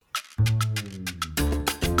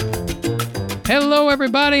Hello,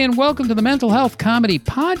 everybody, and welcome to the Mental Health Comedy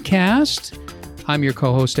Podcast. I'm your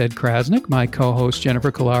co-host, Ed Krasnick. My co-host, Jennifer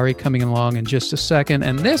Kolari, coming along in just a second.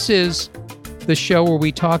 And this is the show where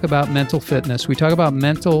we talk about mental fitness. We talk about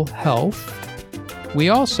mental health. We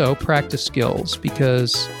also practice skills,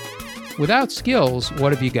 because without skills,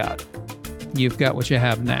 what have you got? You've got what you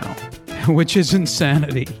have now, which is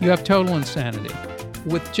insanity. You have total insanity.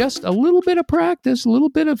 With just a little bit of practice, a little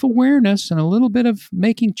bit of awareness, and a little bit of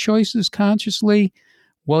making choices consciously,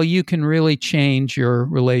 well, you can really change your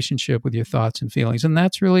relationship with your thoughts and feelings. And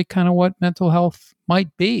that's really kind of what mental health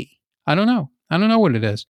might be. I don't know. I don't know what it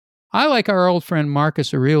is. I like our old friend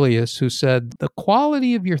Marcus Aurelius, who said, the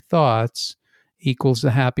quality of your thoughts equals the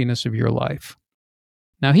happiness of your life.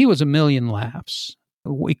 Now, he was a million laughs.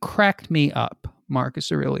 He cracked me up,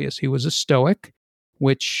 Marcus Aurelius. He was a Stoic,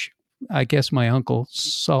 which I guess my uncle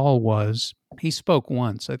Saul was. He spoke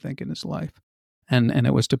once, I think, in his life, and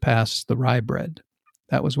it was to pass the rye bread.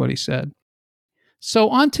 That was what he said. So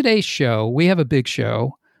on today's show, we have a big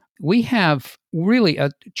show. We have really a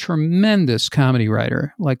tremendous comedy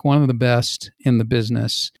writer, like one of the best in the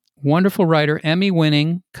business. Wonderful writer,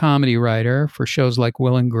 Emmy-winning comedy writer for shows like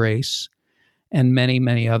Will and Grace and many,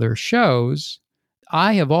 many other shows.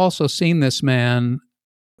 I have also seen this man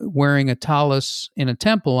wearing a tallis in a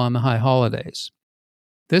temple on the high holidays.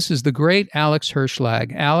 This is the great Alex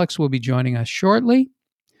Hirschlag. Alex will be joining us shortly.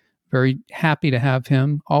 Very happy to have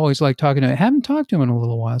him. Always like talking to him. I haven't talked to him in a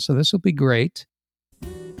little while, so this will be great.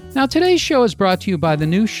 Now, today's show is brought to you by the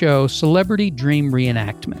new show, Celebrity Dream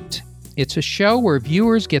Reenactment. It's a show where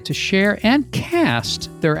viewers get to share and cast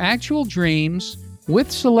their actual dreams with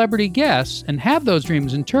celebrity guests and have those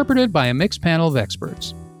dreams interpreted by a mixed panel of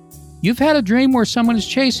experts. You've had a dream where someone is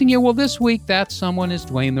chasing you. Well, this week, that someone is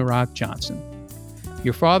Dwayne "The Rock" Johnson.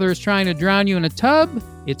 Your father is trying to drown you in a tub.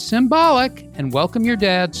 It's symbolic. And welcome your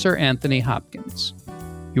dad, Sir Anthony Hopkins.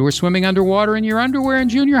 You were swimming underwater in your underwear in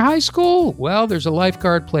junior high school? Well, there's a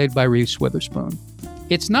lifeguard played by Reese Witherspoon.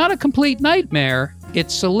 It's not a complete nightmare.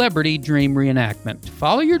 It's Celebrity Dream Reenactment.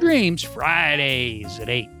 Follow your dreams Fridays at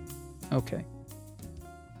 8. Okay.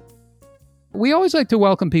 We always like to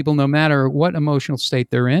welcome people no matter what emotional state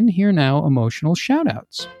they're in. Here now, emotional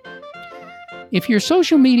shout-outs. If your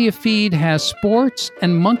social media feed has sports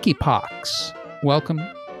and monkeypox, welcome.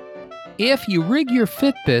 If you rig your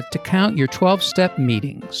Fitbit to count your 12-step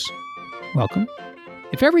meetings, welcome.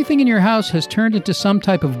 If everything in your house has turned into some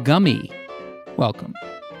type of gummy, welcome.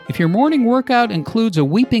 If your morning workout includes a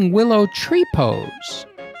weeping willow tree pose,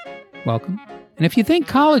 welcome. And if you think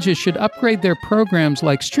colleges should upgrade their programs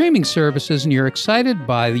like streaming services and you're excited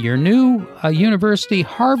by your new university,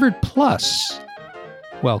 Harvard Plus,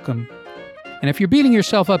 welcome. And if you're beating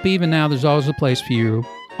yourself up even now, there's always a place for you,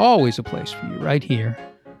 right here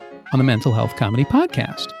on the Mental Health Comedy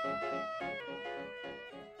Podcast.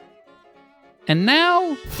 And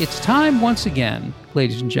now it's time once again,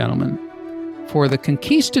 ladies and gentlemen, for the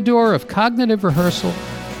conquistador of cognitive rehearsal,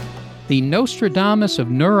 the Nostradamus of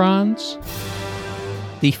neurons,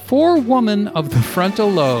 the forewoman of the frontal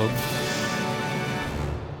lobe,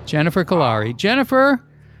 Jennifer Kolari. Jennifer,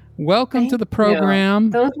 welcome to the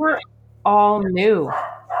program. Those were all new.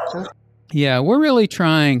 Yeah, we're really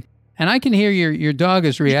trying. And I can hear your dog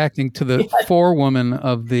is reacting to the forewoman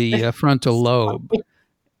of the frontal lobe.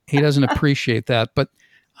 He doesn't appreciate that, but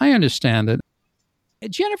I understand it.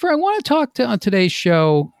 Jennifer, I want to talk on today's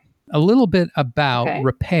show a little bit about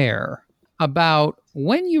repair, about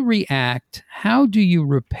when you react, how do you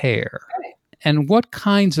repair? And what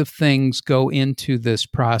kinds of things go into this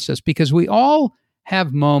process? Because we all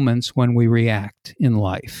have moments when we react in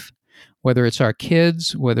life, whether it's our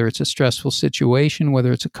kids, whether it's a stressful situation,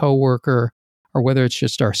 whether it's a coworker, or whether it's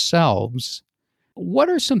just ourselves. What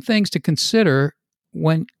are some things to consider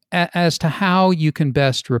as to how you can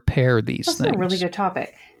best repair these things? That's a really good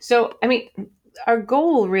topic. So, our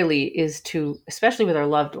goal really is to, especially with our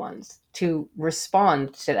loved ones, to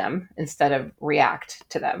respond to them instead of react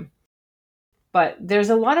to them. But there's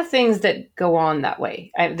a lot of things that go on that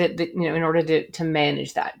way, in order to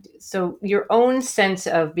manage that. So your own sense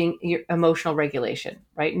of your emotional regulation,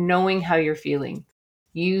 right? Knowing how you're feeling,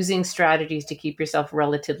 using strategies to keep yourself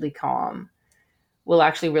relatively calm will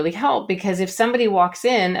actually really help, because if somebody walks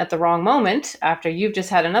in at the wrong moment after you've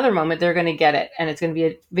just had another moment, they're going to get it. And it's going to be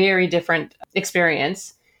a very different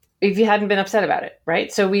experience if you hadn't been upset about it,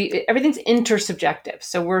 right? So everything's intersubjective.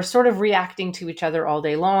 So we're sort of reacting to each other all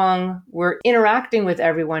day long. We're interacting with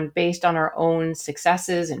everyone based on our own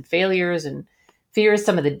successes and failures and fears,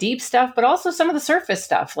 some of the deep stuff, but also some of the surface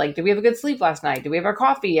stuff. Like, did we have a good sleep last night? Do we have our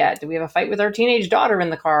coffee yet? Do we have a fight with our teenage daughter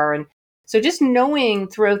in the car? And so just knowing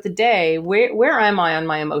throughout the day, where am I on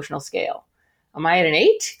my emotional scale? Am I at an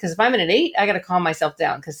 8? Because if I'm at an 8, I got to calm myself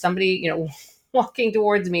down because somebody, walking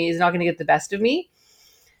towards me is not going to get the best of me.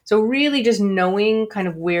 So really just knowing kind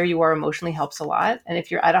of where you are emotionally helps a lot. And if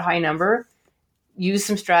you're at a high number, use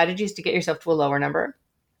some strategies to get yourself to a lower number.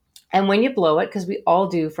 And when you blow it, because we all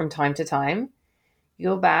do from time to time, you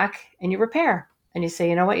go back and you repair. And you say,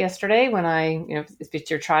 you know what, yesterday when if it's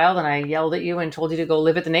your child and I yelled at you and told you to go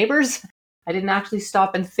live at the neighbors, I didn't actually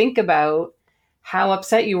stop and think about how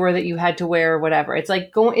upset you were that you had to wear whatever. It's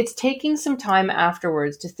like it's taking some time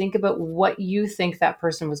afterwards to think about what you think that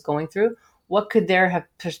person was going through. What could their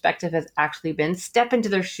perspective has actually been? Step into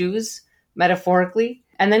their shoes, metaphorically,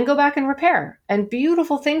 and then go back and repair. And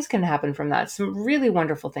beautiful things can happen from that. Some really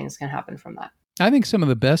wonderful things can happen from that. I think some of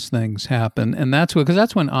the best things happen, and because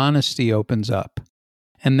that's when honesty opens up.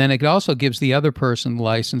 And then it also gives the other person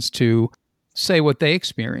license to say what they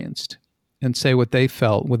experienced and say what they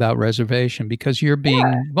felt without reservation, because you're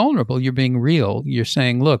being vulnerable, you're being real. You're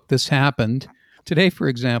saying, look, this happened. Today, for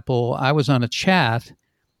example, I was on a chat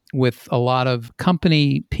with a lot of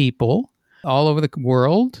company people all over the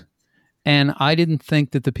world, and I didn't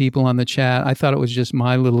think that the people on the chat, I thought it was just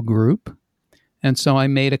my little group. And so I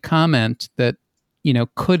made a comment that,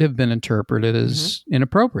 could have been interpreted as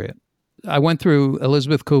inappropriate. I went through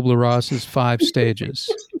Elizabeth Kubler-Ross's 5 stages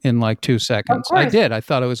in like 2 seconds. I did. I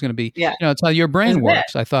thought I was going to be, it's how your brain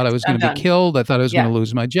works. I thought I was going to be killed. I thought I was going to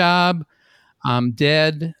lose my job. I'm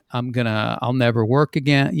dead. I'll never work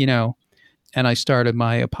again, And I started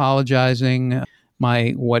my apologizing.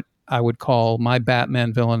 What I would call my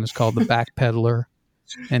Batman villain is called the backpedaler,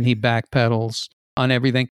 and he backpedals on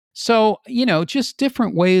everything. So, just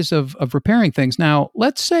different ways of repairing things. Now,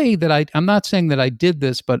 let's say that I'm not saying that I did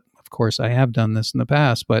this, but of course I have done this in the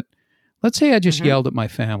past, but let's say I just yelled at my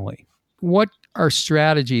family. What are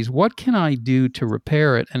strategies? What can I do to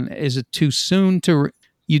repair it? And is it too soon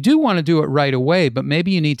you do want to do it right away, but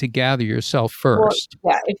maybe you need to gather yourself first.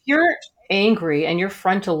 Well, if you're angry and your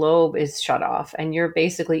frontal lobe is shut off and you're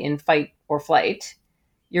basically in fight or flight,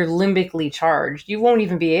 you're limbically charged, you won't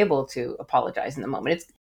even be able to apologize in the moment.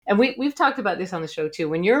 And we've talked about this on the show too.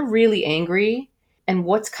 When you're really angry and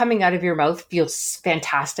what's coming out of your mouth feels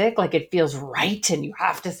fantastic, like it feels right and you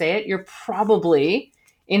have to say it, you're probably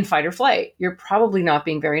in fight or flight. You're probably not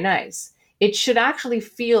being very nice. It should actually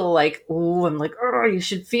feel like, you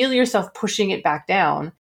should feel yourself pushing it back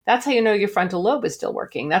down. That's how you know your frontal lobe is still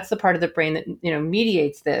working. That's the part of the brain that,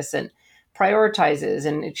 mediates this and prioritizes.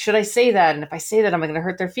 And should I say that? And if I say that, am I going to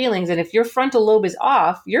hurt their feelings? And if your frontal lobe is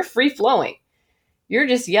off, you're free flowing. You're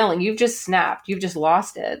just yelling. You've just snapped. You've just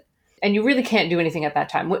lost it. And you really can't do anything at that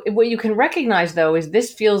time. What you can recognize, though, is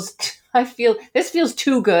this feels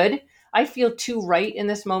too good. I feel too right in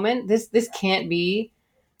this moment. This can't be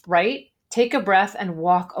right. Take a breath and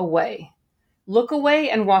walk away. Look away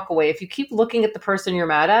and walk away. If you keep looking at the person you're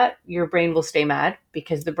mad at, your brain will stay mad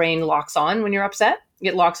because the brain locks on when you're upset.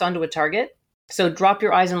 It locks onto a target. So drop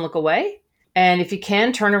your eyes and look away. And if you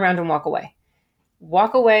can, turn around and walk away.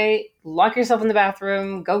 Walk away, lock yourself in the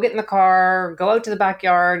bathroom, go get in the car, go out to the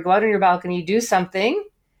backyard, go out on your balcony, do something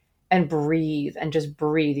and breathe and just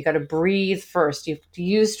breathe. You got to breathe first. You have to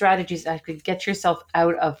use strategies that could get yourself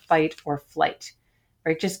out of fight or flight,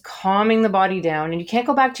 right? Just calming the body down. And you can't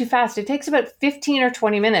go back too fast. It takes about 15 or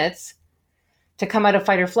 20 minutes to come out of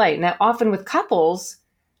fight or flight. Now, often with couples,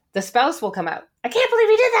 the spouse will come out. I can't believe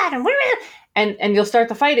you did that. And you'll start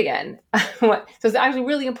the fight again. So it's actually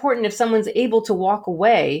really important if someone's able to walk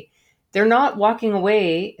away. They're not walking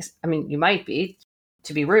away. I mean, you might be,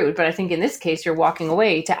 to be rude, but I think in this case, you're walking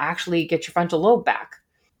away to actually get your frontal lobe back.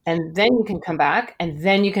 And then you can come back and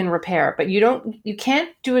then you can repair. But you can't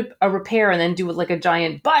do a repair and then do it like a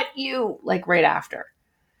giant, like right after,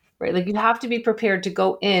 right? Like you have to be prepared to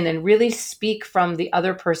go in and really speak from the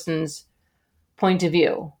other person's point of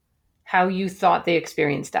view. How you thought they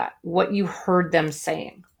experienced that, what you heard them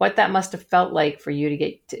saying, what that must have felt like for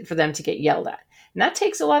them to get yelled at. And that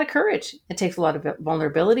takes a lot of courage. It takes a lot of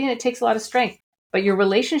vulnerability and it takes a lot of strength. But your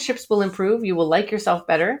relationships will improve. You will like yourself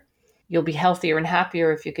better. You'll be healthier and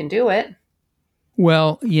happier if you can do it.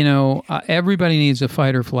 Well, everybody needs a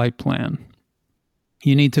fight or flight plan.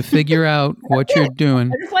 You need to figure out what you're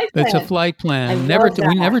doing. It's a flight plan.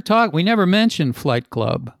 We never mention Flight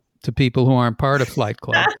Club to people who aren't part of Flight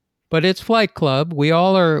Club. But it's Flight Club. We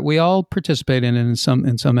all participate in it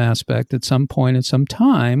in some aspect at some point at some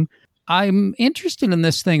time. I'm interested in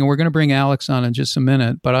this thing, and we're going to bring Alex on in just a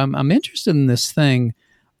minute, but I'm interested in this thing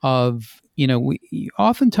of, we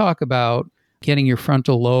often talk about getting your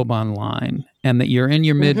frontal lobe online and that you're in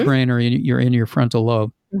your midbrain or you're in your frontal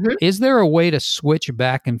lobe. Mm-hmm. Is there a way to switch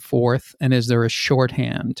back and forth, and is there a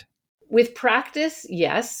shorthand? With practice,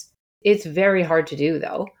 yes. It's very hard to do,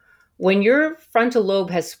 though. When your frontal lobe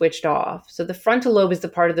has switched off, so the frontal lobe is the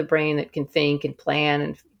part of the brain that can think and plan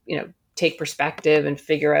and, take perspective and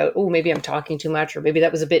figure out, oh, maybe I'm talking too much, or maybe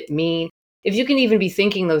that was a bit mean. If you can even be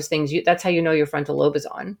thinking those things, that's how you know your frontal lobe is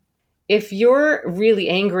on. If you're really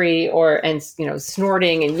angry and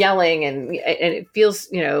snorting and yelling and it feels,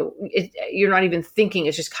 you're not even thinking,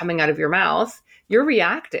 it's just coming out of your mouth, you're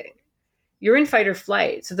reacting. You're in fight or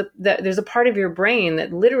flight. So there's a part of your brain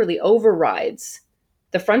that literally overrides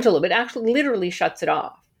the frontal lobe. It actually literally shuts it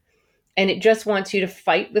off. And it just wants you to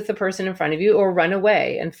fight with the person in front of you or run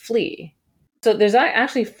away and flee. So there's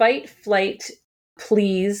actually fight, flight,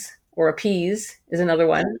 please, or appease is another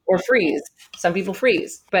one, or freeze. Some people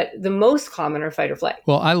freeze, but the most common are fight or flight.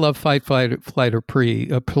 Well, I love fight, flight, or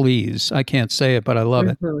please. I can't say it, but I love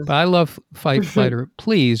it. But I love fight, flight, or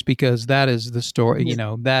please because that is the story.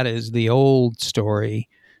 That is the old story,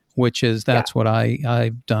 which is that's what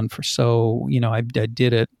I've done for I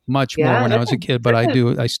did it much more when I was a kid, but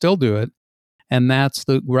I still do it. And that's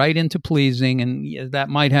right into pleasing. And that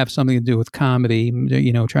might have something to do with comedy,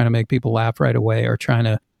 trying to make people laugh right away or trying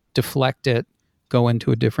to deflect it, go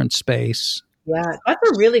into a different space. Yeah,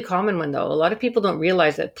 that's a really common one, though. A lot of people don't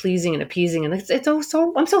realize that pleasing and appeasing, and it's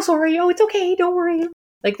I'm so sorry. Oh, it's okay. Don't worry.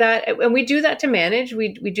 Like that. And we do that to manage. We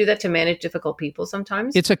do that to manage difficult people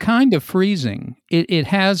sometimes. It's a kind of freezing. It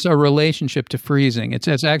has a relationship to freezing. It's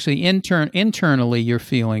actually internally you're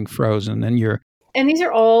feeling frozen and these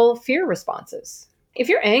are all fear responses. If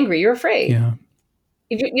you're angry, you're afraid. Yeah.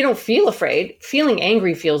 If you don't feel afraid, feeling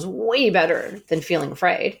angry feels way better than feeling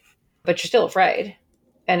afraid, but you're still afraid.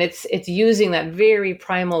 And it's using that very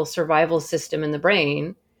primal survival system in the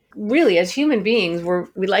brain. Really, as human beings,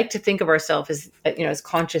 we like to think of ourselves as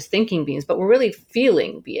conscious thinking beings, but we're really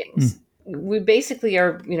feeling beings. We basically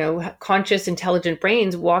are, conscious, intelligent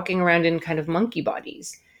brains walking around in kind of monkey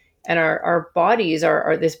bodies. And our bodies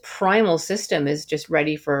are this primal system is just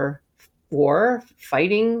ready for war,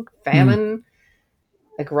 fighting, famine,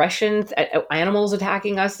 aggression, animals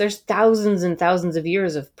attacking us. There's thousands and thousands of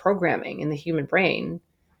years of programming in the human brain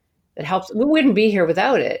that helps. We wouldn't be here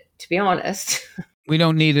without it, to be honest. We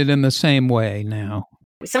don't need it in the same way now.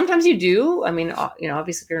 Sometimes you do. I mean,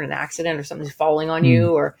 obviously if you're in an accident or something's falling on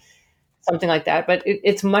you or something like that, but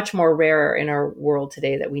it's much more rare in our world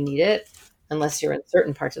today that we need it, unless you're in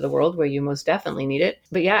certain parts of the world where you most definitely need it.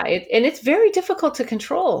 But yeah, it's very difficult to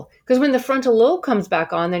control because when the frontal lobe comes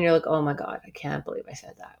back on, then you're like, oh my God, I can't believe I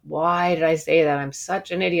said that. Why did I say that? I'm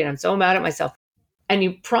such an idiot. I'm so mad at myself. And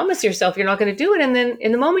you promise yourself you're not going to do it. And then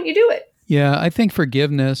in the moment you do it. Yeah, I think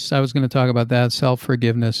forgiveness, I was going to talk about that,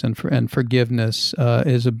 self-forgiveness and forgiveness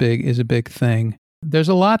is a big thing. There's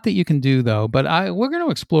a lot that you can do though, but we're going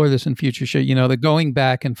to explore this in future show, the going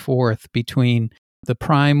back and forth between the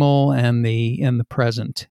primal and the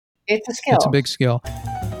present. It's a skill. It's a big skill.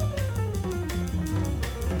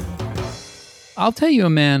 I'll tell you a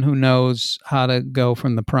man who knows how to go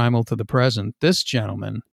from the primal to the present. This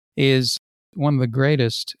gentleman is one of the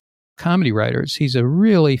greatest comedy writers. He's a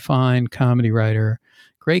really fine comedy writer,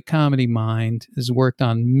 great comedy mind, has worked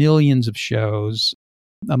on millions of shows,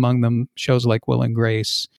 among them shows like Will and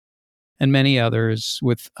Grace and many others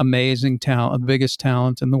with amazing talent, the biggest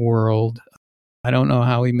talent in the world. I don't know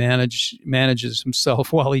how he manages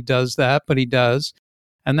himself while he does that, but he does.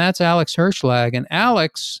 And that's Alex Hirschlag. And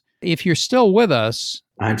Alex, if you're still with us.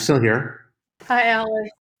 I'm still here. Hi, Alex.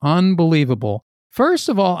 Unbelievable. First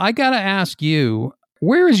of all, I got to ask you,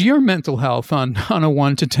 where is your mental health on a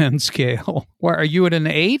 1 to 10 scale? Where are you at an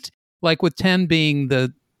 8? Like with 10 being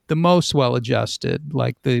the most well-adjusted,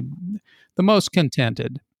 like the most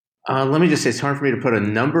contented? Let me just say, it's hard for me to put a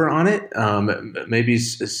number on it. Maybe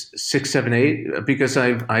 6, 7, 8, because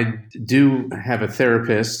I do have a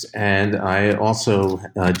therapist, and I also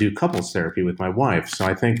do couples therapy with my wife. So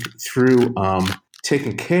I think through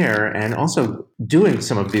taking care and also doing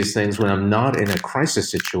some of these things when I'm not in a crisis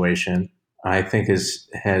situation, I think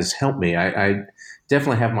has helped me. I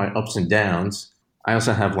definitely have my ups and downs. I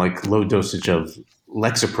also have like low dosage of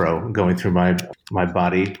Lexapro going through my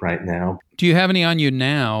body right now. Do you have any on you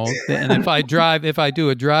now? And if I do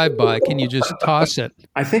a drive-by, can you just toss it?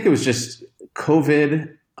 I think it was just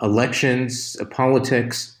COVID, elections,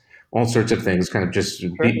 politics, all sorts of things kind of just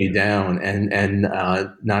beat me down, and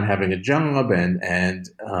not having a job and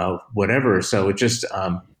whatever. So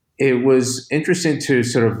it was interesting to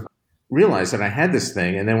sort of realize that I had this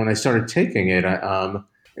thing, and then when I started taking it,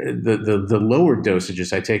 the lower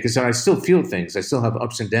dosages I take is that I still feel things. I still have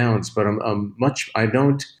ups and downs, but I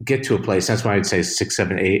don't get to a place. That's why I'd say 6,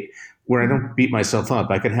 7, 8, where I don't beat myself up.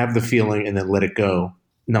 I could have the feeling and then let it go,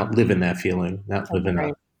 not live in that feeling, not live in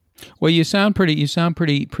that. Well, you sound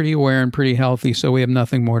pretty aware and pretty healthy, so we have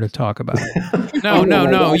nothing more to talk about.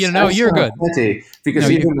 No, you're good. Plenty, because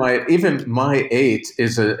even my 8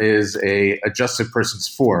 is a adjusted person's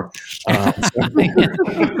 4.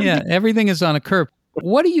 Yeah, everything is on a curve.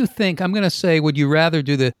 What do you think? I'm going to say, would you rather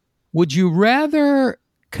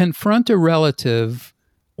confront a relative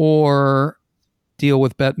or deal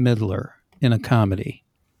with Bette Midler in a comedy?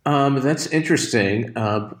 That's interesting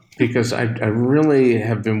because I really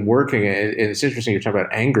have been working, and it's interesting you're talking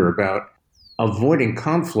about anger, about avoiding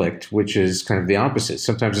conflict, which is kind of the opposite.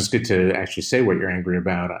 Sometimes it's good to actually say what you're angry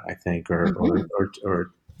about, I think, or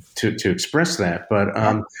to express that. But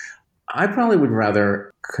I probably would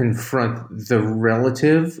rather confront the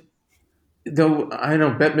relative, though I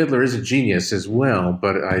know Bette Midler is a genius as well,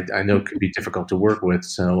 but I know it could be difficult to work with.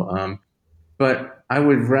 So, but I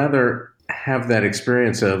would rather have that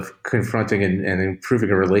experience of confronting and improving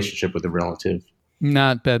a relationship with a relative.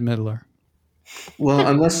 Not Bette Midler. Well,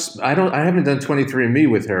 unless I haven't done 23andMe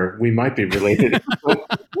with her. We might be related.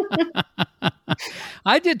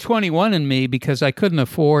 I did 21andMe because I couldn't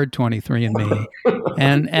afford 23andMe,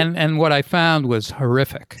 and what I found was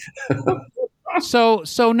horrific.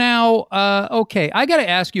 So now, okay, I got to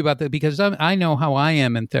ask you about that because I know how I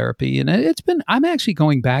am in therapy, and I'm actually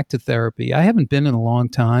going back to therapy. I haven't been in a long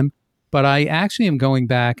time, but I actually am going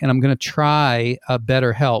back, and I'm going to try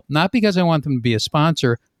BetterHelp, not because I want them to be a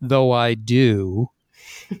sponsor, though I do.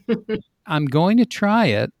 I'm going to try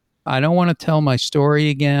it. I don't want to tell my story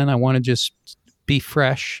again. I want to just be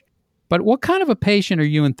fresh. But what kind of a patient are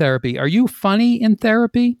you in therapy? Are you funny in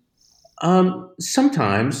therapy?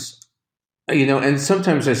 Sometimes, and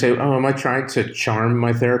sometimes I say, "Oh, am I trying to charm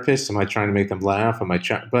my therapist? Am I trying to make them laugh?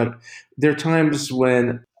 But there are times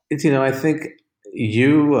when I think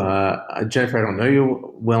you, Jennifer, I don't know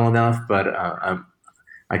you well enough, but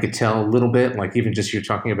I could tell a little bit, like even just you're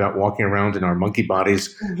talking about walking around in our monkey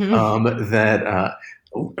bodies, that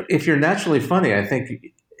if you're naturally funny, I think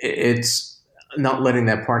it's not letting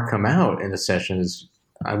that part come out in a session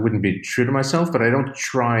I wouldn't be true to myself, but I don't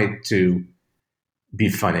try to be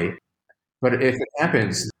funny. But if it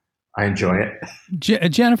happens, I enjoy it.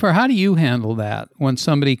 Jennifer, how do you handle that when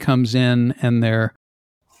somebody comes in and they're,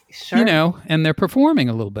 and they're performing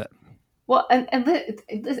a little bit? Well, and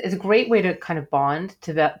it's a great way to kind of bond,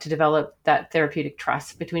 to develop that therapeutic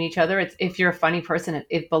trust between each other. If you're a funny person,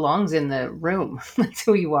 it belongs in the room. That's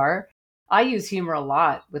who you are. I use humor a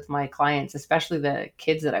lot with my clients, especially the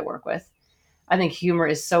kids that I work with. I think humor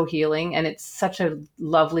is so healing, and it's such a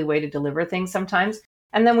lovely way to deliver things sometimes.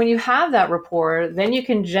 And then when you have that rapport, then you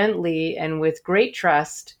can gently and with great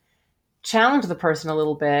trust challenge the person a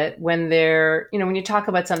little bit when they're, when you talk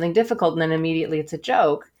about something difficult and then immediately it's a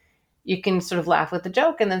joke. You can sort of laugh with the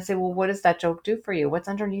joke and then say, well, what does that joke do for you? What's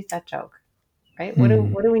underneath that joke, right? What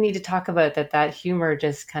do we need to talk about that humor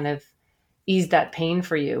just kind of eased that pain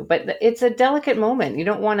for you? But it's a delicate moment. You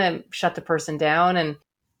don't want to shut the person down. And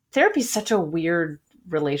therapy is such a weird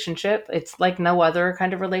relationship. It's like no other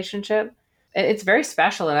kind of relationship. It's very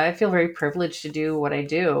special, and I feel very privileged to do what I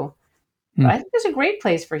do. I think there's a great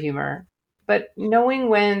place for humor. But knowing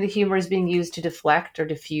when the humor is being used to deflect or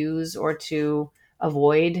diffuse or to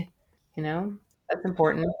avoid, that's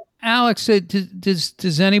important. Alex,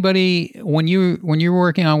 does anybody, when you were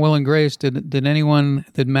working on Will and Grace,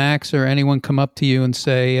 did Max or anyone come up to you and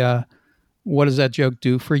say, what does that joke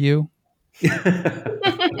do for you?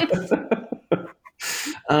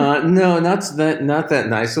 No, not that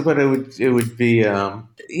nice, but it would be,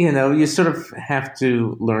 you sort of have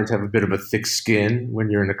to learn to have a bit of a thick skin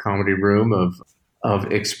when you're in a comedy room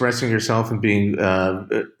of expressing yourself and being,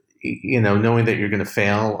 knowing that you're going to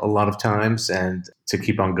fail a lot of times and to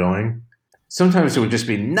keep on going. Sometimes it would just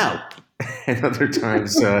be no, and other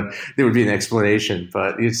times there would be an explanation,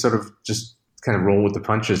 but you sort of just kind of roll with the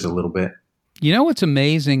punches a little bit. You know what's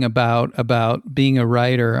amazing about being a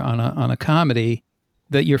writer on a comedy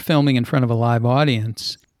that you're filming in front of a live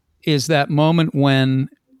audience is that moment when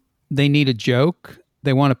they need a joke,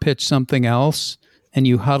 they want to pitch something else, and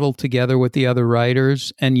you huddle together with the other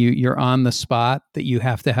writers and you're on the spot that you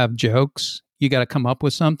have to have jokes. You got to come up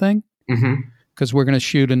with something because we're going to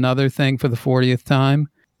shoot another thing for the 40th time.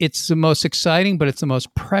 It's the most exciting, but it's the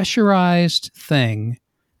most pressurized thing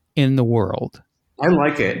in the world. I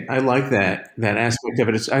like it. I like that aspect of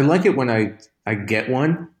it. I like it when I get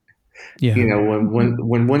one. Yeah.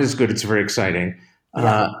 When one is good, it's very exciting.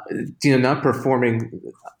 Yeah. Not performing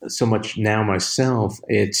so much now myself.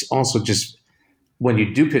 It's also just when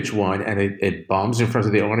you do pitch one and it bombs in front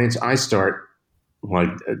of the audience, I start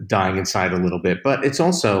like dying inside a little bit. But it's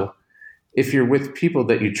also, if you're with people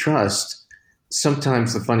that you trust,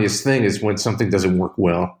 sometimes the funniest thing is when something doesn't work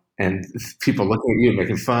well and people looking at you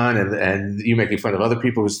making fun, and you making fun of other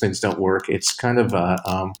people whose things don't work. It's kind of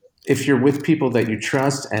if you're with people that you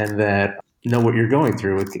trust and that know what you're going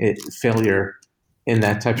through, failure in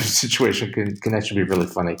that type of situation can actually be really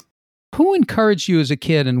funny. Who encouraged you as a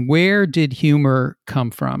kid, and where did humor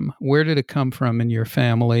come from? Where did it come from in your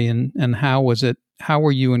family, and how was it? How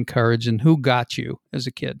were you encouraged, and who got you as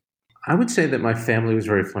a kid? I would say that my family was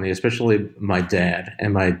very funny, especially my dad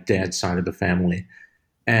and my dad's side of the family.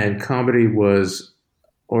 And comedy was,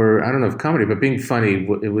 or I don't know if comedy, but being funny,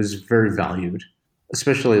 it was very valued,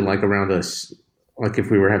 especially like around us. Like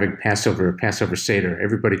if we were having Passover Seder,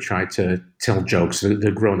 everybody tried to tell jokes,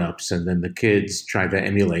 the grown-ups, and then the kids tried to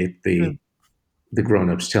emulate the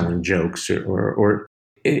grown-ups telling jokes, or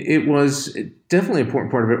it was definitely an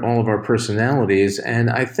important part of it, all of our personalities.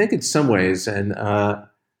 And I think in some ways, and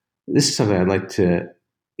this is something I'd like to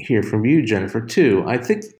hear from you, Jennifer, too. I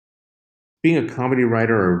think being a comedy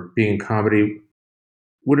writer or being in comedy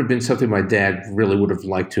would have been something my dad really would have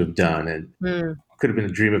liked to have done, and could have been a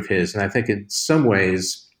dream of his. And I think in some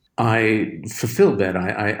ways I fulfilled that.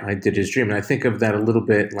 I did his dream. And I think of that a little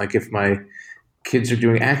bit like if my kids are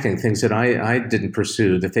doing acting, things that I didn't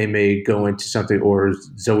pursue, that they may go into something, or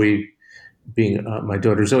Zoe being my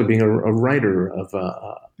daughter Zoe being a writer of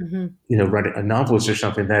writing a novelist or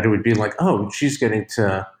something, that it would be like, oh, she's getting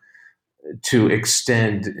to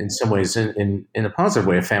extend in some ways in a positive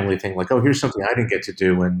way, a family thing, like, oh, here's something I didn't get to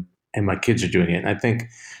do, and my kids are doing it. And I think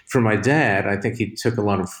for my dad, I think he took a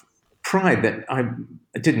lot of pride that I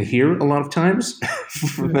didn't hear a lot of times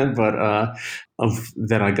from them, but of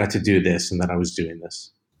that I got to do this and that I was doing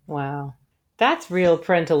this. Wow. That's real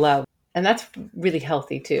parental love. And that's really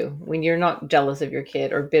healthy too. When you're not jealous of your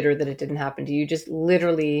kid or bitter that it didn't happen to you, just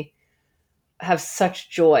literally have such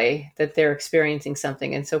joy that they're experiencing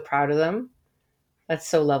something and so proud of them. That's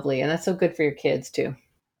so lovely. And that's so good for your kids too.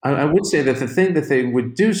 I would say that the thing that they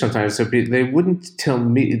would do sometimes, they wouldn't tell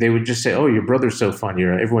me, they would just say, oh, your brother's so funny,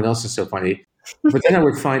 or everyone else is so funny. But then I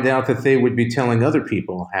would find out that they would be telling other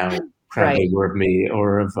people how proud they were of me,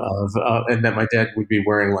 or and that my dad would be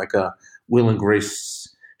wearing like a Will and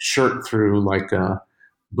Grace shirt through like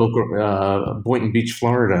Boynton Beach,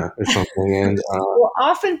 Florida or something. And well,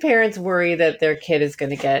 often parents worry that their kid is going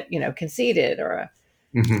to get, conceited or a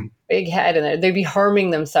big head, and they'd be harming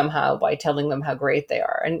them somehow by telling them how great they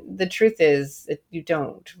are. And the truth is that you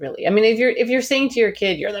don't really. I mean, if you're saying to your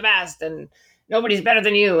kid, you're the best and nobody's better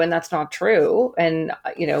than you, and that's not true. And,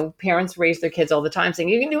 parents raise their kids all the time saying,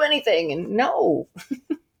 you can do anything. And no,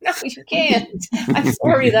 you can't. I'm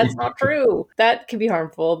sorry, that's not true. That can be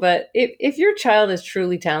harmful. But if your child is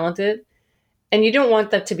truly talented, and you don't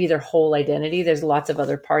want that to be their whole identity, there's lots of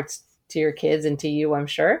other parts to your kids and to you, I'm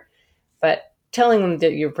sure. But telling them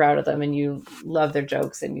that you're proud of them and you love their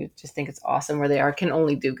jokes and you just think it's awesome where they are can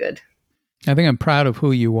only do good. I think I'm proud of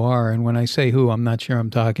who you are. And when I say who, I'm not sure I'm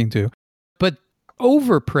talking to. But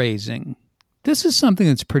overpraising, this is something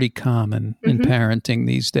that's pretty common in parenting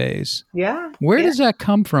these days. Yeah. Where does that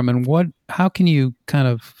come from, and how can you kind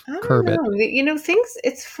of curb it?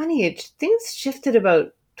 It's funny. Things shifted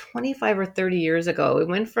about 25 or 30 years ago. It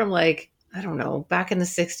went from back in the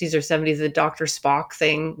 60s or 70s, the Dr. Spock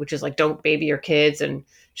thing, which is like, don't baby your kids and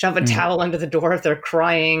shove a towel under the door if they're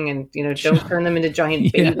crying, and, don't turn them into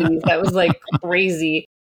giant babies. That was like crazy.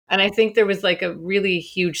 And I think there was like a really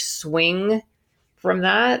huge swing from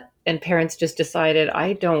that. And parents just decided,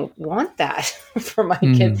 I don't want that for my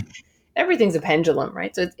kids. Everything's a pendulum,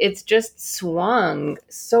 right? So it's just swung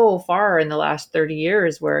so far in the last 30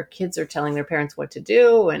 years where kids are telling their parents what to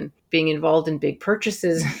do and being involved in big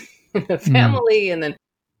purchases in the family, and then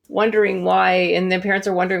wondering why, and the parents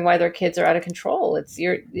are wondering why their kids are out of control.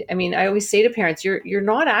 I always say to parents, you're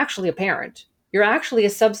not actually a parent. You're actually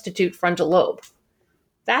a substitute frontal lobe.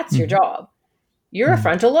 That's your job. You're a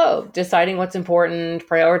frontal lobe, deciding what's important,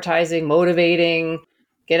 prioritizing, motivating,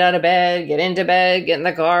 get out of bed, get into bed, get in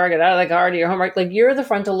the car, get out of the car, do your homework. Like, you're the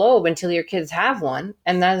frontal lobe until your kids have one.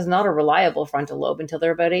 And that is not a reliable frontal lobe until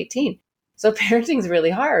they're about 18. So parenting is really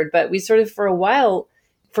hard, but we sort of for a while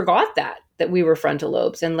forgot that we were frontal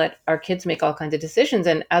lobes and let our kids make all kinds of decisions.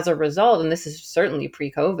 And as a result, and this is certainly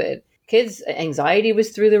pre-COVID, kids' anxiety was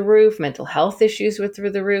through the roof, mental health issues were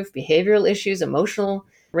through the roof, behavioral issues, emotional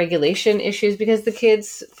regulation issues, because the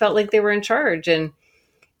kids felt like they were in charge. And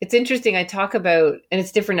it's interesting, I talk about, and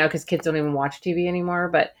it's different now because kids don't even watch TV anymore,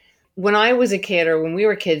 but when I was a kid or when we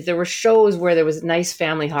were kids, there were shows where there was nice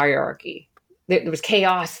family hierarchy. There was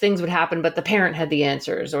chaos, things would happen, but the parent had the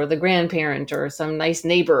answers, or the grandparent, or some nice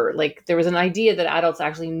neighbor. Like, there was an idea that adults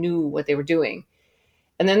actually knew what they were doing.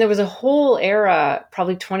 And then there was a whole era,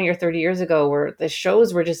 probably 20 or 30 years ago, where the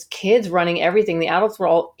shows were just kids running everything. The adults were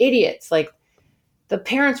all idiots. Like the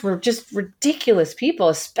parents were just ridiculous people,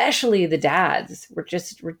 especially the dads were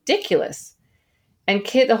just ridiculous. And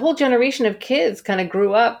the whole generation of kids kind of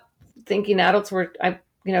grew up thinking adults were,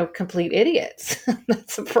 complete idiots.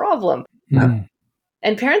 That's a problem. Mm.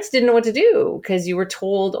 And parents didn't know what to do because you were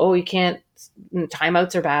told, oh, you can't,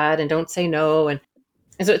 timeouts are bad and don't say no. And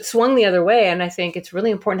so it swung the other way. And I think it's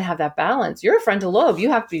really important to have that balance. You're a frontal lobe.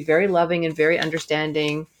 You have to be very loving and very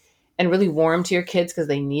understanding and really warm to your kids because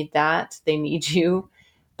they need that. They need you.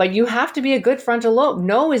 But you have to be a good frontal lobe.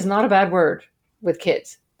 No is not a bad word with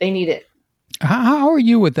kids. They need it. How are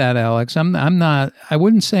you with that, Alex? I'm not, I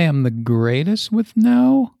wouldn't say I'm the greatest with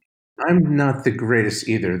no. I'm not the greatest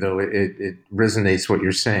either, though it resonates what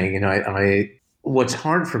you're saying. What's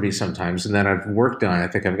hard for me sometimes, and that I've worked on, I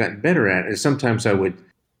think I've gotten better at, is sometimes I would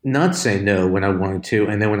not say no when I wanted to,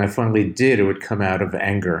 and then when I finally did, it would come out of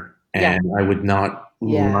anger, and I would not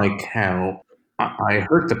like how I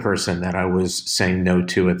hurt the person that I was saying no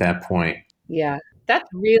to at that point. Yeah, that's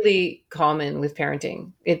really common with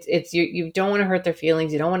parenting. It's you don't want to hurt their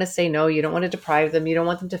feelings, you don't want to say no, you don't want to deprive them, you don't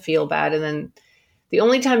want them to feel bad, and then the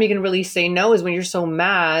only time you can really say no is when you're so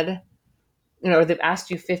mad, or they've asked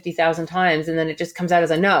you 50,000 times and then it just comes out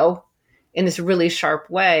as a no in this really sharp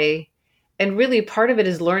way. And really part of it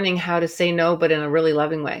is learning how to say no, but in a really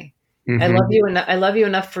loving way. Mm-hmm. I love you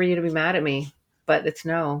enough for you to be mad at me, but it's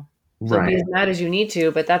no. So be as mad as you need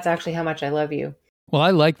to, but that's actually how much I love you. Well,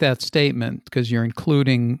 I like that statement because you're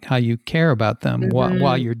including how you care about them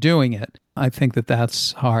while you're doing it. I think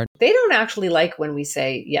that's hard. They don't actually like when we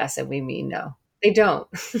say yes and we mean no. They don't.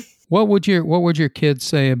 What would your kids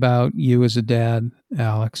say about you as a dad,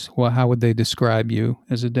 Alex? Well, how would they describe you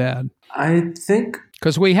as a dad? I think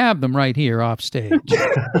because we have them right here off stage,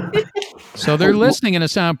 so they're listening in a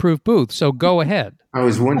soundproof booth. So go ahead. I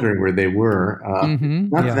was wondering where they were.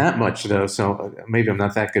 Not that much though, so maybe I'm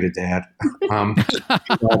not that good a dad.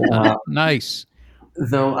 Nice.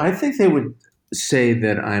 Though I think they would say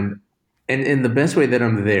that I'm, and in the best way that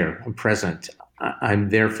I'm there, I'm present. I'm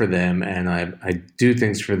there for them, and I do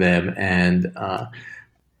things for them, and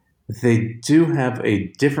they do have a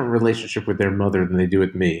different relationship with their mother than they do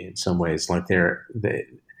with me in some ways. Like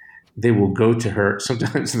they will go to her.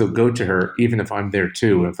 Sometimes they'll go to her, even if I'm there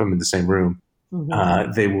too. If I'm in the same room,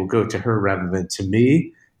 they will go to her rather than to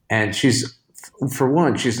me. And she's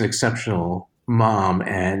an exceptional mom,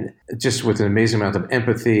 and just with an amazing amount of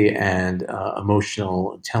empathy and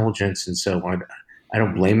emotional intelligence, and so on. I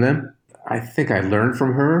don't blame them. I think I learned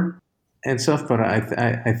from her and stuff, but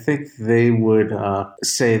I think they would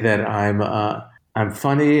say that I'm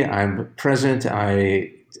funny, I'm present,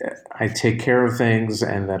 I take care of things,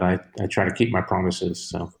 and that I try to keep my promises.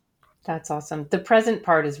 So that's awesome. The present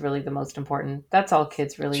part is really the most important. That's all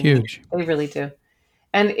kids really need. Huge. They really do.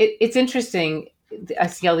 And it's interesting. I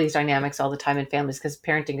see all these dynamics all the time in families because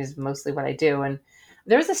parenting is mostly what I do. And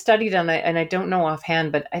there's a study done, and I don't know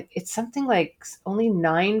offhand, but it's something like only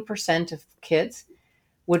 9% of kids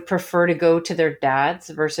would prefer to go to their dads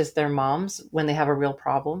versus their moms when they have a real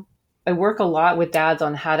problem. I work a lot with dads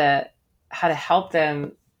on how to help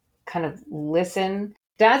them kind of listen.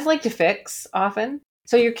 Dads like to fix often.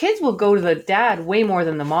 So your kids will go to the dad way more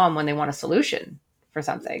than the mom when they want a solution for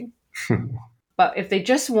something. But if they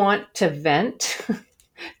just want to vent,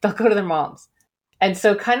 they'll go to their moms. And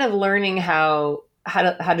so kind of learning how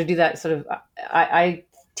to do that sort of, I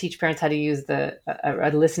teach parents how to use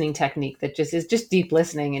a listening technique that is just deep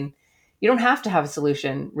listening. And you don't have to have a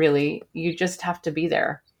solution, really. You just have to be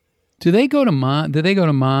there. Do they go to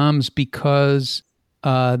moms because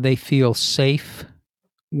they feel safe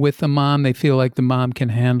with the mom? They feel like the mom can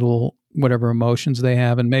handle whatever emotions they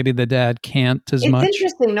have, and maybe the dad can't as much? It's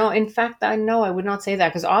interesting. No, in fact, I would not say that,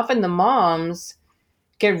 because often the moms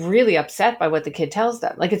get really upset by what the kid tells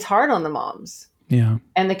them. Like, it's hard on the moms. Yeah.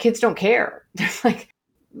 And the kids don't care. They're like,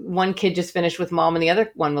 one kid just finished with mom and the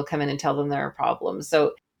other one will come in and tell them there are problems.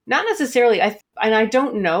 So not necessarily, I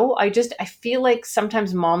don't know. I feel like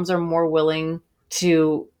sometimes moms are more willing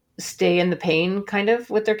to stay in the pain kind of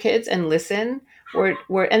with their kids and listen.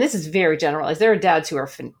 And this is very generalized. There are dads who are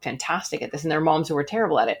fantastic at this, and there are moms who are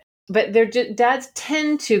terrible at it. But dads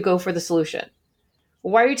tend to go for the solution.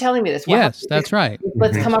 Why are you telling me this? Yes, that's right.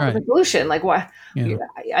 Let's come up with a solution. Like, why? Yeah.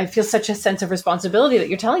 I feel such a sense of responsibility that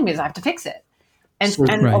you're telling me this. I have to fix it. And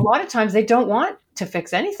a lot of times they don't want to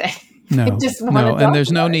fix anything. No, and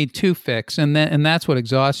there's no need to fix. And that's what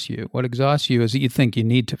exhausts you. What exhausts you is that you think you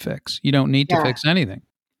need to fix. You don't need to fix anything.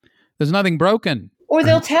 There's nothing broken. Or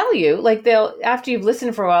they'll tell you, like after you've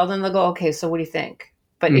listened for a while, then they'll go, okay, so what do you think?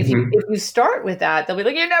 But if you start with that, they'll be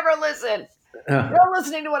like, you never listen. You're not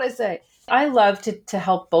listening to what I say. I love to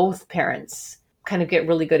help both parents kind of get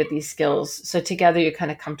really good at these skills. So together you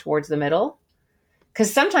kind of come towards the middle.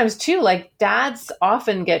 Because sometimes too, like dads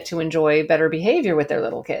often get to enjoy better behavior with their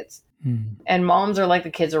little kids. And moms are like, the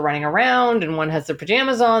kids are running around and one has their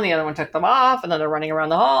pajamas on, the other one took them off, and then they're running around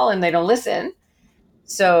the hall and they don't listen.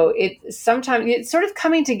 So sometimes it's sort of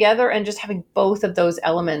coming together and just having both of those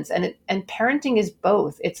elements. And parenting is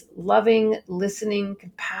both. It's loving, listening,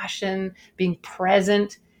 compassion, being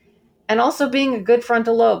present, and also being a good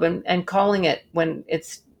frontal lobe and calling it when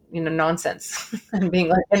it's, nonsense and being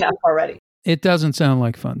like, enough already. It doesn't sound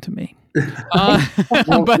like fun to me. Ed, I just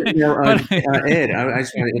want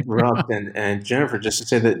to interrupt and Jennifer, just to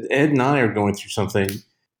say that Ed and I are going through something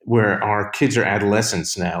where our kids are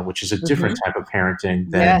adolescents now, which is a different type of parenting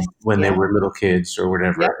than when they were little kids or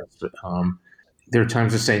whatever. Yep. There are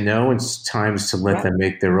times to say no, and times to let them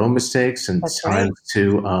make their own mistakes, and times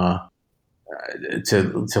to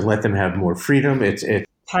let them have more freedom. It's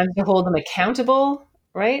time to hold them accountable,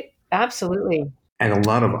 right? Absolutely. And a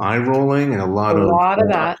lot of eye rolling and a lot of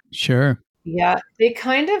that. Sure. Yeah. They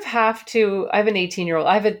kind of have to. I have an 18-year-old.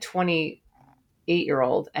 I have a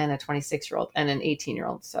 28-year-old and a 26-year-old and an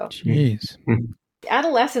 18-year-old. So, jeez.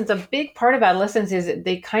 Adolescence, a big part of adolescence is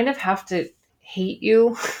they kind of have to hate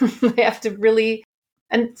you. They have to really,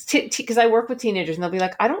 and because I work with teenagers and they'll be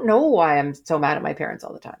like, I don't know why I'm so mad at my parents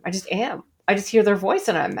all the time. I just am. I just hear their voice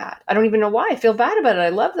and I'm mad. I don't even know why. I feel bad about it. I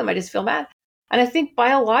love them. I just feel mad. And I think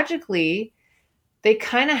biologically, they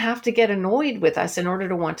kind of have to get annoyed with us in order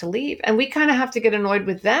to want to leave. And we kind of have to get annoyed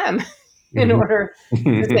with them in order to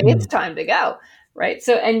say it's time to go. Right.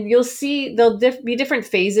 So, and you'll see there'll be different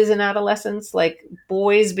phases in adolescence. Like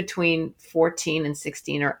boys between 14 and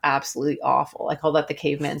 16 are absolutely awful. I call that the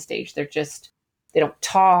caveman stage. They don't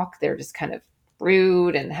talk. They're just kind of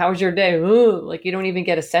rude. And how was your day? Ooh, like you don't even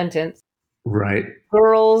get a sentence. Right.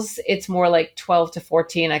 Girls, it's more like 12 to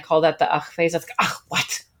 14. I call that the phase. That's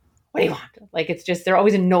what? What do you want? Like, it's just, they're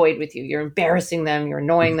always annoyed with you. You're embarrassing them. You're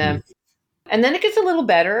annoying them. And then it gets a little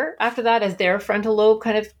better after that as their frontal lobe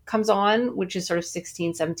kind of comes on, which is sort of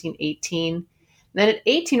 16, 17, 18. And then at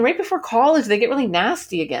 18, right before college, they get really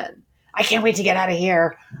nasty again. I can't wait to get out of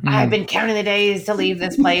here. I've been counting the days to leave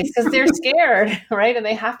this place because they're scared, right? And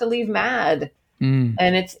they have to leave mad.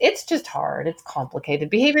 And it's just hard. It's complicated.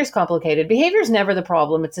 Behavior is complicated. Behavior is never the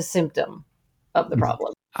problem. It's a symptom of the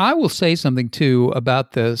problem. I will say something too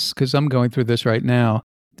about this because I'm going through this right now.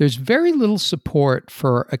 There's very little support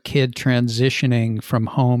for a kid transitioning from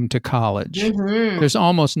home to college. There's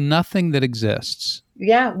almost nothing that exists.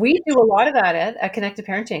 Yeah, we do a lot of that at Connected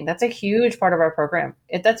Parenting. That's a huge part of our program.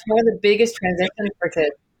 That's one of the biggest transitions for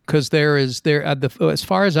kids. Because as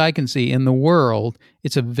far as I can see in the world,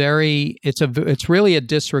 it's really a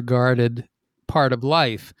disregarded part of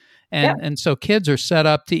life. And so kids are set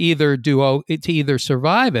up to either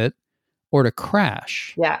survive it or to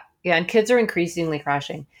crash. Yeah, and kids are increasingly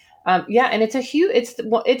crashing. And it's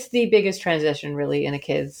it's the biggest transition really in a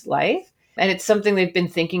kid's life, and it's something they've been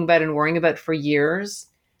thinking about and worrying about for years.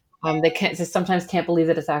 They sometimes can't believe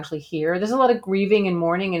that it's actually here. There's a lot of grieving and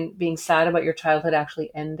mourning and being sad about your childhood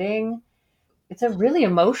actually ending. It's a really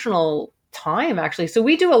emotional time, actually. So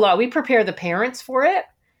we do a lot. We prepare the parents for it.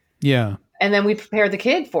 Yeah. And then we prepare the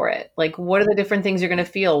kid for it. Like, what are the different things you're going to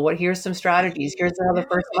feel? Here's some strategies. Here's how the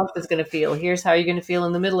first month is going to feel. Here's how you're going to feel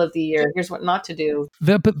in the middle of the year. Here's what not to do.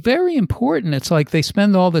 But very important. It's like they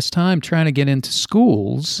spend all this time trying to get into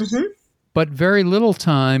schools, but very little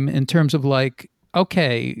time in terms of like,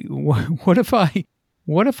 okay, what if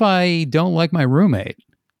I don't like my roommate?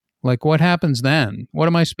 Like, what happens then? What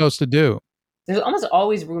am I supposed to do? There's almost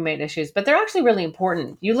always roommate issues, but they're actually really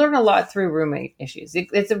important. You learn a lot through roommate issues.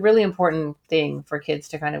 It's a really important thing for kids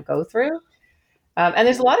to kind of go through. And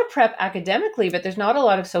there's a lot of prep academically, but there's not a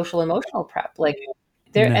lot of social emotional prep. Like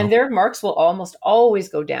and their marks will almost always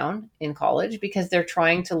go down in college because they're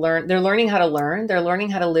trying to learn. They're learning how to learn. They're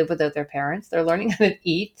learning how to live without their parents. They're learning how to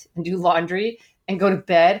eat and do laundry and go to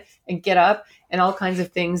bed and get up and all kinds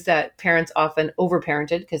of things that parents often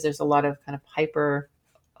overparented because there's a lot of kind of hyper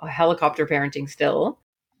helicopter parenting still.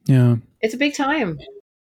 Yeah. It's a big time.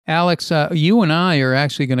 Alex, you and I are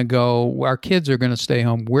actually going to go, our kids are going to stay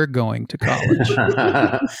home. We're going to college.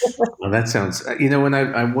 Well, that sounds, when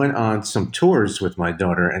I went on some tours with my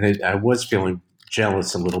daughter and I was feeling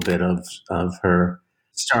jealous a little bit of her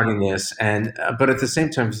starting this. But at the same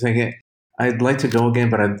time thinking, I'd like to go again,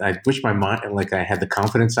 but I wish my mind, like I had the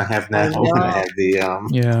confidence I have now. I had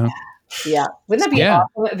the, Yeah. Wouldn't that be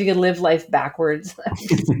awesome if you could live life backwards?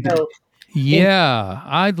 So Yeah,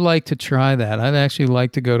 I'd like to try that. I'd actually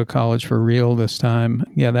like to go to college for real this time.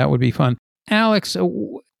 Yeah, that would be fun. Alex,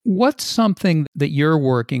 what's something that you're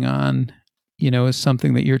working on, is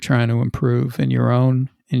something that you're trying to improve in your own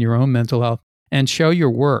mental health and show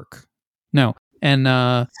your work? No. And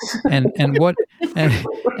what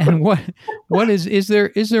what is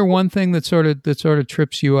there one thing that sort of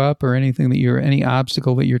trips you up, or anything that any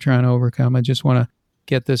obstacle that you're trying to overcome? I just want to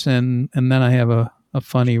get this in, and then I have a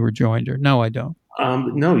funny rejoinder. No, I don't.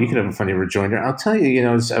 No, you could have a funny rejoinder. I'll tell you,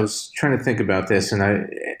 I was trying to think about this, and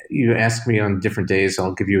you ask me on different days,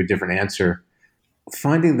 I'll give you a different answer.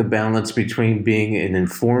 Finding the balance between being an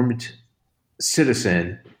informed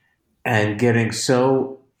citizen and getting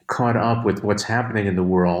so caught up with what's happening in the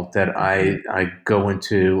world that I go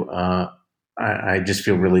into, I just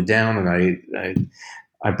feel really down, and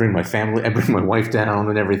I bring my family, I bring my wife down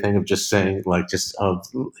and everything, of just saying,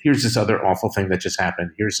 here's this other awful thing that just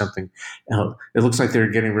happened. Here's something. It looks like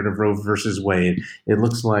they're getting rid of Roe versus Wade. It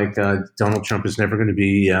looks like Donald Trump is never going to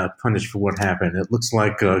be punished for what happened. It looks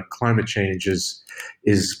like climate change is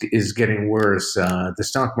getting worse. The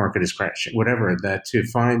stock market is crashing. Whatever. That, to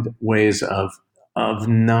find ways of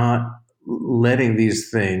not letting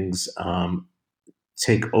these things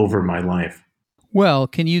take over my life. Well,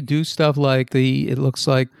 can you do stuff like it looks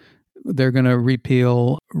like they're going to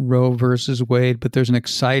repeal Roe versus Wade, but there's an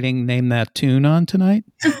exciting Name That Tune on tonight?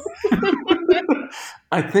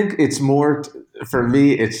 I think it's more, for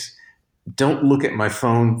me, it's don't look at my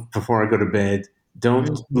phone before I go to bed.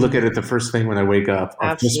 Don't look at it the first thing when I wake up.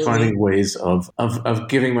 Of just finding ways of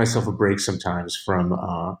giving myself a break sometimes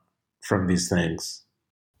from these things.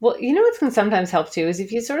 Well, what can sometimes help too is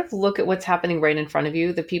if you sort of look at what's happening right in front of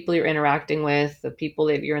you, the people you're interacting with, the people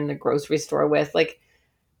that you're in the grocery store with, like,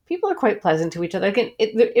 people are quite pleasant to each other. Again,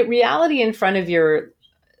 reality in front of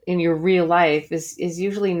in your real life is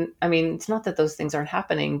usually, it's not that those things aren't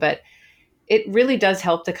happening, but it really does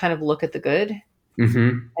help to kind of look at the good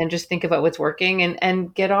and just think about what's working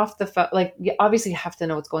and get off the phone. Like, you obviously have to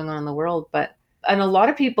know what's going on in the world, and a lot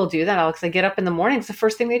of people do that, Alex. They get up in the morning. It's the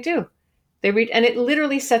first thing they do. They read, and it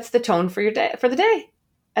literally sets the tone for your day, for the day.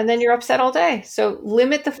 And then you're upset all day. So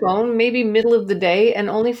limit the phone, maybe middle of the day, and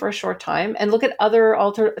only for a short time. And look at other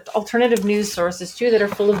alternative news sources too that are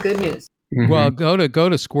full of good news. Mm-hmm. Well, go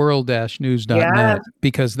to squirrel-news.net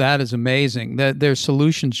because that is amazing. There's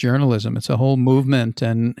solutions journalism. It's a whole movement,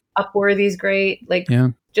 and Upworthy's great.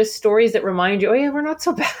 Just stories that remind you, oh yeah, we're not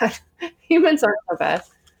so bad. Humans aren't so bad.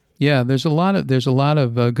 Yeah, there's a lot of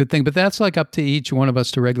good things, but that's like up to each one of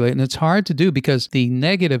us to regulate, and it's hard to do because the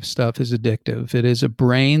negative stuff is addictive. It is a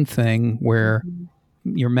brain thing where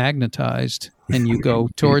you're magnetized and you go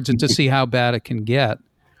towards it to see how bad it can get,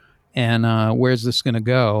 and where's this going to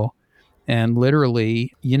go? And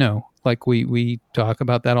literally, like we talk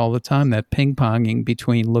about that all the time, that ping-ponging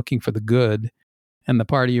between looking for the good and the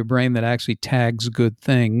part of your brain that actually tags good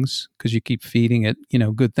things because you keep feeding it,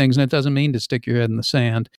 good things, and it doesn't mean to stick your head in the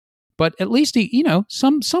sand. But at least,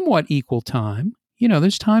 somewhat equal time.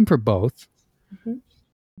 There's time for both.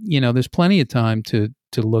 Mm-hmm. There's plenty of time to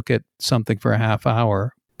look at something for a half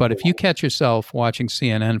hour. But if you catch yourself watching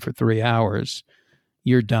CNN for 3 hours,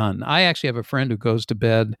 you're done. I actually have a friend who goes to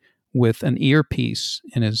bed with an earpiece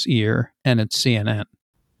in his ear, and it's CNN.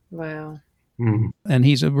 Wow. Mm-hmm. And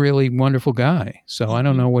he's a really wonderful guy. So I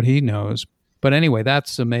don't know what he knows. But anyway,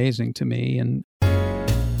 that's amazing to me. And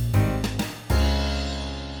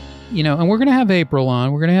and we're going to have April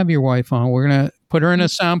on. We're going to have your wife on. We're going to put her in a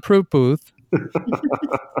soundproof booth. And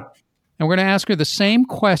we're going to ask her the same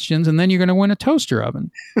questions, and then you're going to win a toaster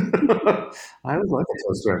oven. I would like a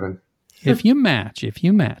toaster oven. If you match.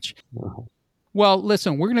 Well,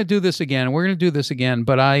 listen, we're going to do this again. We're going to do this again,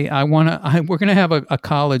 but we're going to have a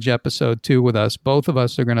college episode too with us. Both of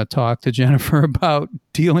us are going to talk to Jennifer about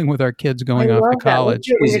dealing with our kids going off to college.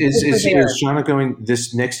 Is Shauna going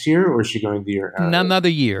this next year, or is she going the year? Another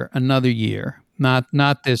year.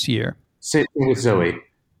 Not this year. Same with Zoe.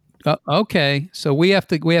 Okay, so we have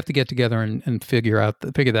to get together and figure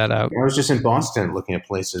that out. I was just in Boston looking at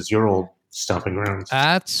places. Your old stomping grounds.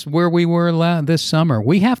 That's where we were this summer.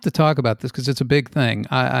 We have to talk about this because it's a big thing.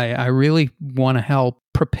 I really want to help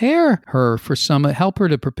her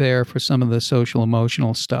to prepare for some of the social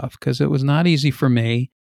emotional stuff because it was not easy for me,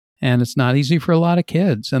 and it's not easy for a lot of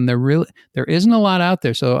kids, and there isn't a lot out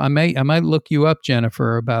there. So I might look you up,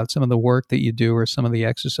 Jennifer, about some of the work that you do or some of the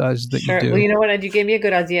exercises that you do. Well, you know what? You gave me a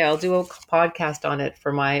good idea. I'll do a podcast on it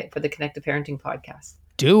for the Connected Parenting podcast.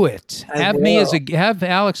 Do it. Have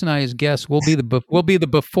Alex and I as guests. We'll be the before. We'll be the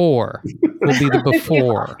before.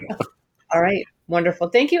 All right. Wonderful.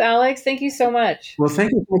 Thank you, Alex. Thank you so much. Well,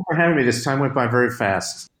 thank you for having me. This time went by very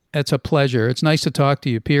fast. It's a pleasure. It's nice to talk to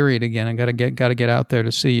you, period, again. I got to get out there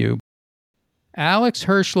to see you. Alex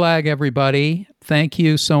Hirschlag, everybody, thank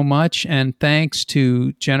you so much. And thanks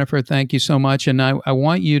to Jennifer. Thank you so much. And I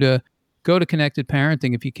want you to go to Connected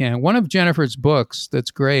Parenting if you can. One of Jennifer's books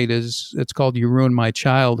that's great it's called You Ruined My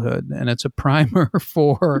Childhood. And it's a primer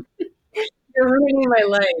for... You're ruining my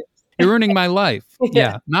life. You're ruining my life.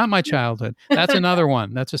 Yeah, not my childhood. That's another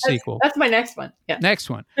one. That's a sequel. That's my next one. Yeah. Next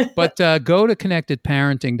one. But go to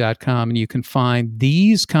connectedparenting.com and you can find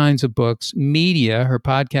these kinds of books, media. Her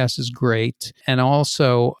podcast is great. And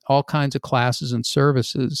also all kinds of classes and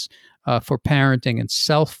services for parenting and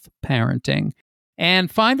self-parenting. And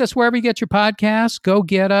find us wherever you get your podcasts. Go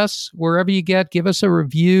get us wherever you get. Give us a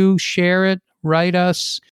review. Share it. Write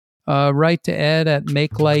us. Write to Ed at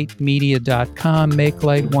makelightmedia.com,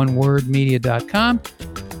 makelightonewordmedia.com,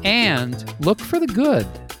 and look for the good.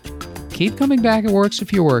 Keep coming back. It works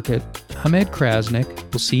if you work it. I'm Ed Crasnick.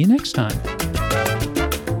 We'll see you next time.